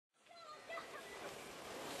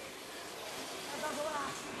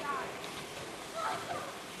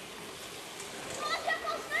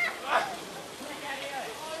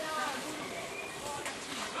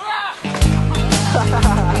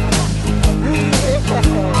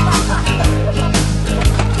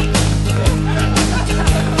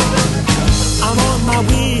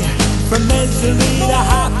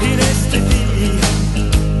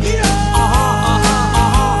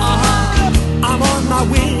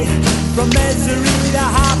from misery to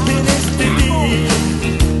happiness today.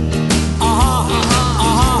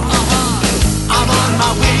 I'm on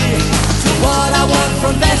my way to what I want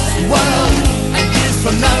from this world, and years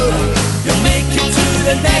from now you'll make it to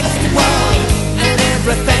the next world, and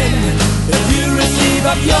everything that you receive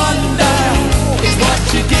up yonder is what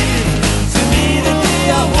you give to me the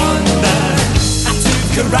day I wonder. I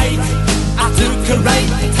took a right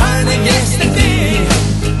turning yesterday.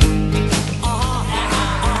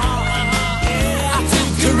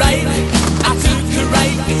 I took a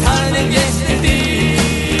right turning yesterday.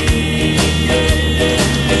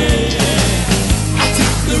 I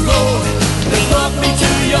took the road that brought me to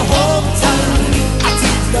your hometown. I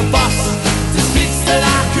took the bus to streets that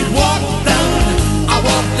I could walk down. I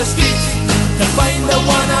walked the streets to find the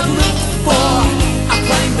one I looked for. I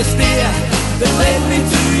climbed the stair that led me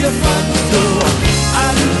to your front door.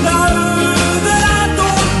 And now that I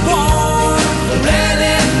don't want for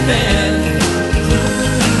anything,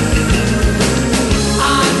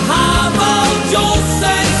 I'm humble, just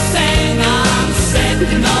and sing. I'm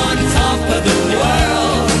sitting on top of the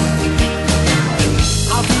world.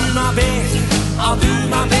 I'll do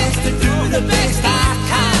my best to do the best I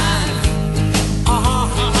can.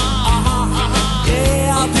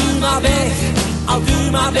 Yeah, I'll do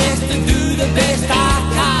my best to do the best I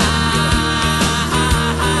can.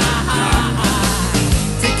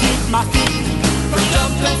 To keep my feet from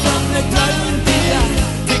jumping from the ground, dear.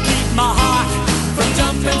 To keep my heart from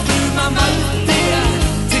jumping through my mouth, dear.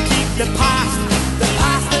 To keep the past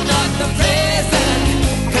and not the present.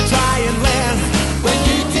 To try and learn when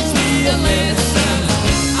you teach me a lesson.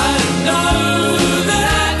 I know that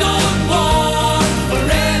I don't want for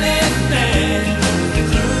anything.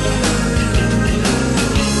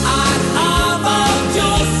 I'm humble,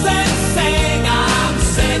 just and sing. I'm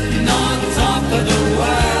sitting on top of the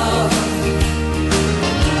world.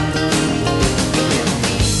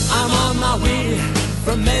 I'm on my way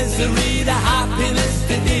from misery to happiness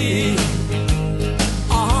today.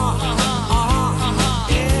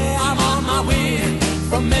 Yeah, I'm on my way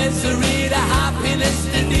from misery to happiness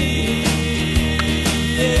today.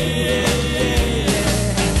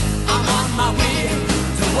 I'm on my way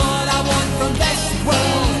to what I want from this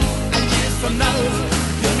world, and years from now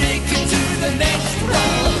you'll make it to the next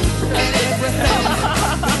world, and everything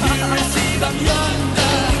that you receive up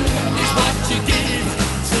yonder is what you give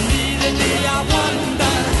to me the day I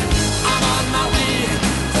wonder. I'm on my way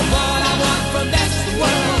to what I want from this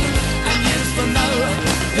world, and years from now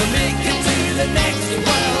you'll make it to the next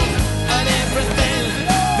world, and everything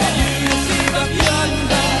that you receive up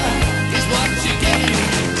yonder is what you give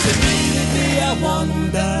to me the day I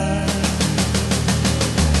wonder.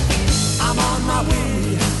 I'm on my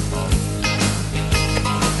way.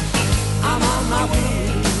 I'm on my way.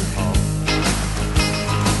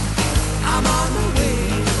 I'm on my way.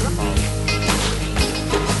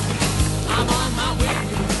 I'm on my way.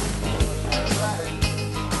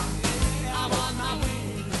 I'm on my way.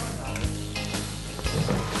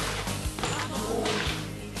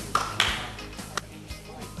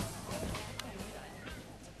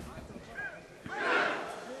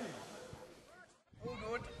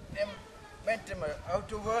 Nem mentem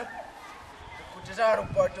autóval, akkor az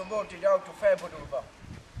árokparton volt egy autó felborulva.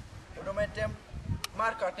 Oda mentem,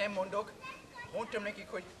 márkát nem mondok, mondtam nekik,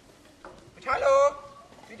 hogy halló,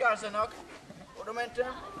 vigyázzanak. Oda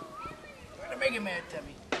mentem, de megemeltem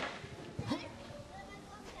így.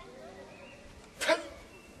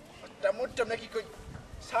 Aztán mondtam nekik, hogy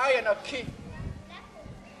szálljanak ki.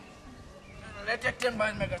 Letettem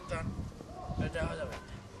majd meg aztán, de hazavettem.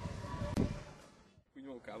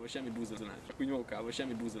 Mókából, semmi buzulás. Mókából,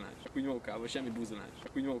 semmi buzulás. Mókából, semmi buzulás.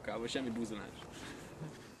 Mókából, semmi buzulás.